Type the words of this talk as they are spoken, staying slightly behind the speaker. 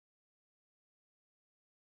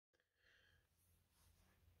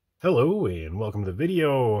Hello and welcome to the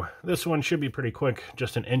video. This one should be pretty quick,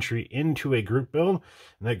 just an entry into a group build.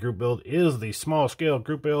 And that group build is the small scale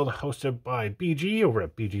group build hosted by BG over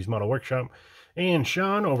at BG's Model Workshop and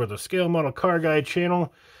Sean over the Scale Model Car Guide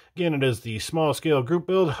channel. Again, it is the small scale group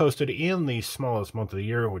build hosted in the smallest month of the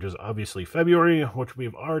year, which is obviously February, which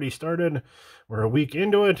we've already started. We're a week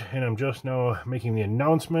into it, and I'm just now making the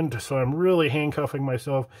announcement, so I'm really handcuffing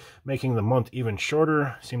myself, making the month even shorter.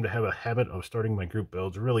 I seem to have a habit of starting my group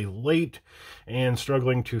builds really late and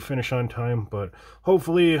struggling to finish on time, but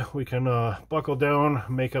hopefully we can buckle down,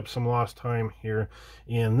 make up some lost time here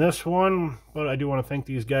in this one. But I do want to thank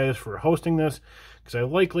these guys for hosting this, because I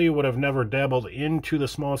likely would have never dabbled into the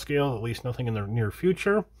small scale, at least nothing in the near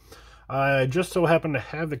future. I just so happened to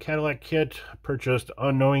have the Cadillac kit purchased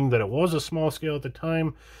unknowing that it was a small scale at the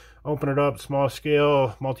time. Open it up, small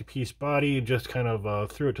scale, multi-piece body, just kind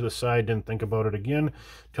of threw it to the side, didn't think about it again.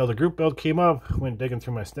 Till the group build came up, went digging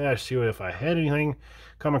through my stash, see if I had anything.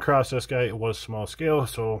 Come across this guy, it was small scale,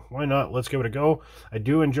 so why not? Let's give it a go. I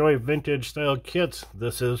do enjoy vintage style kits.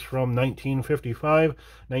 This is from 1955,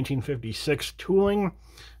 1956 tooling.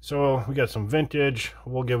 So we got some vintage.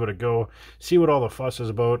 We'll give it a go. See what all the fuss is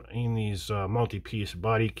about in these multi-piece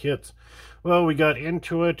body kits. Well, we got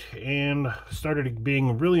into it and started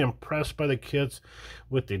being really impressed by the kits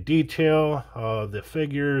with the detail, the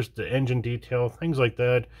figures, the engine detail, things like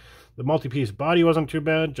that. The multi-piece body wasn't too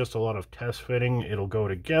bad, just a lot of test fitting. It'll go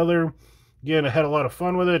together. Again, I had a lot of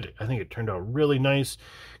fun with it. I think it turned out really nice.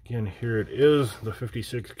 Again, here it is, the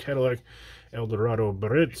 56 Cadillac Eldorado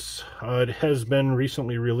Barretts. It has been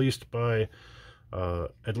recently released by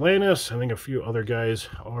Atlantis. I think a few other guys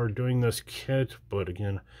are doing this kit, but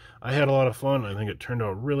again, I had a lot of fun. I think it turned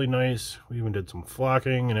out really nice. We even did some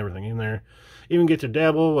flocking and everything in there. Even get to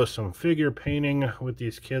dabble with some figure painting with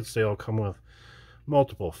these kits. They all come with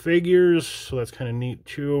multiple figures, so that's kind of neat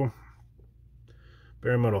too.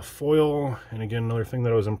 Bare metal foil, and again, another thing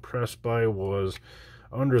that I was impressed by was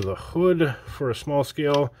under the hood for a small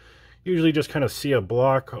scale. Usually just kind of see a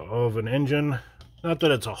block of an engine. Not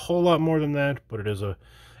that it's a whole lot more than that, but it is a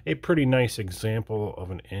pretty nice example of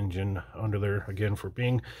an engine under there. Again, for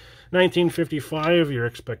being 1955, your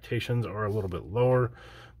expectations are a little bit lower,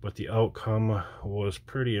 but the outcome was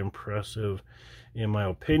pretty impressive in my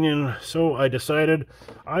opinion. So I decided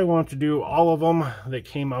I want to do all of them that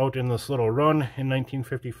came out in this little run in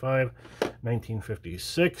 1955,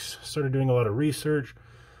 1956. Started doing a lot of research,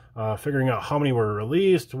 figuring out how many were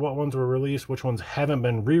released, what ones were released, which ones haven't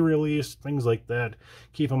been re-released, things like that.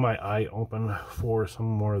 Keeping my eye open for some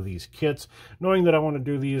more of these kits, knowing that I want to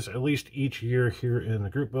do these at least each year here in the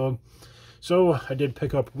group build. So I did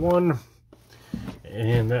pick up one,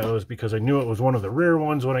 and that was because I knew it was one of the rare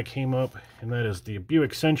ones when I came up, and that is the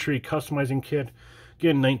Buick Century customizing kit.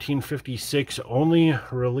 Again, 1956 only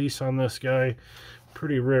release on this guy.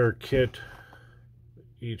 Pretty rare kit,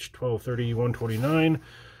 each 1230 129.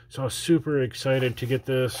 So I was super excited to get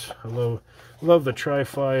this. I love the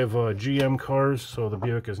Tri-5 GM cars, so the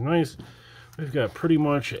Buick is nice. We've got pretty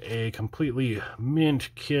much a completely mint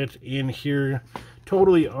kit in here,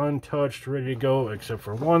 totally untouched, ready to go, except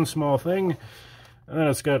for one small thing, and then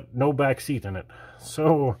it's got no back seat in it.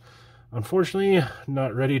 So unfortunately,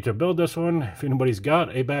 not ready to build this one. If anybody's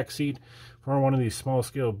got a back seat for one of these small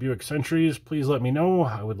scale Buick Centuries, please let me know.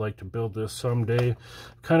 I would like to build this someday.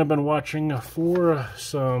 Kind of been watching for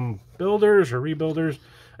some builders or rebuilders.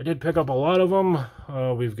 I did pick up a lot of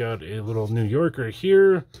them. We've got a little New Yorker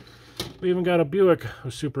here. We even got a Buick. I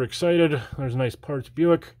was super excited. There's nice parts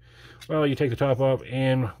Buick. Well, you take the top off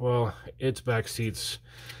and, well, its back seat's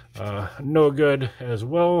no good as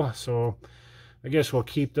well. So I guess we'll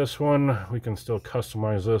keep this one. We can still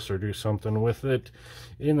customize this or do something with it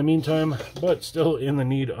in the meantime, but still in the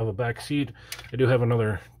need of a back seat. I do have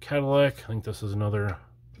another Cadillac. I think this is another.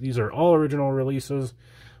 These are all original releases,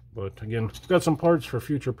 but again, got some parts for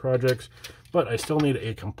future projects, but I still need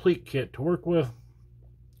a complete kit to work with.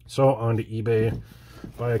 So on to eBay,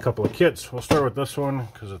 buy a couple of kits. We'll start with this one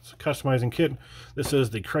because it's a customizing kit. This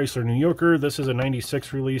is the Chrysler New Yorker. This is a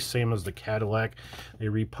 96 release, same as the Cadillac. They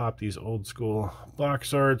repop these old school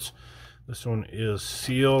box arts. This one is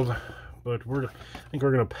sealed, but I think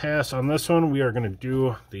we're going to pass on this one. We are going to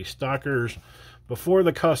do the stockers before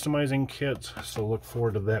the customizing kits, so look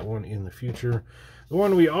forward to that one in the future. The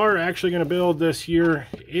one we are actually going to build this year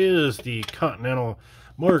is the Continental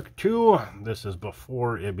Mark II. This is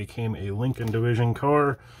before it became a Lincoln Division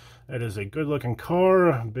car. That is a good looking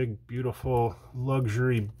car, big beautiful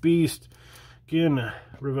luxury beast. Again,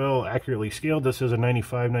 Revell accurately scaled. This is a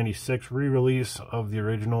 95-96 re-release of the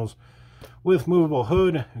originals with movable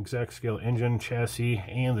hood, exact scale engine, chassis,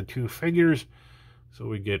 and the two figures. So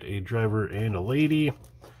we get a driver and a lady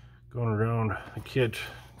going around the kit.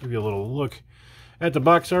 Give you a little look at the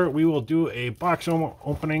box art. We will do a box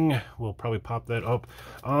opening. We'll probably pop that up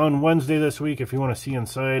on Wednesday this week if you want to see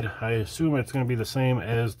inside. I assume it's going to be the same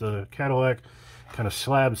as the Cadillac. Kind of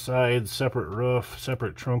slab sides, separate roof,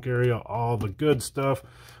 separate trunk area, all the good stuff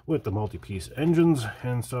with the multi-piece engines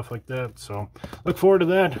and stuff like that. So look forward to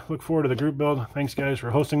that. Look forward to the group build. Thanks guys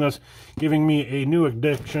for hosting this, giving me a new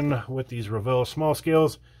addiction with these Revell small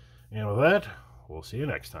scales. And with that, we'll see you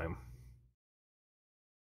next time.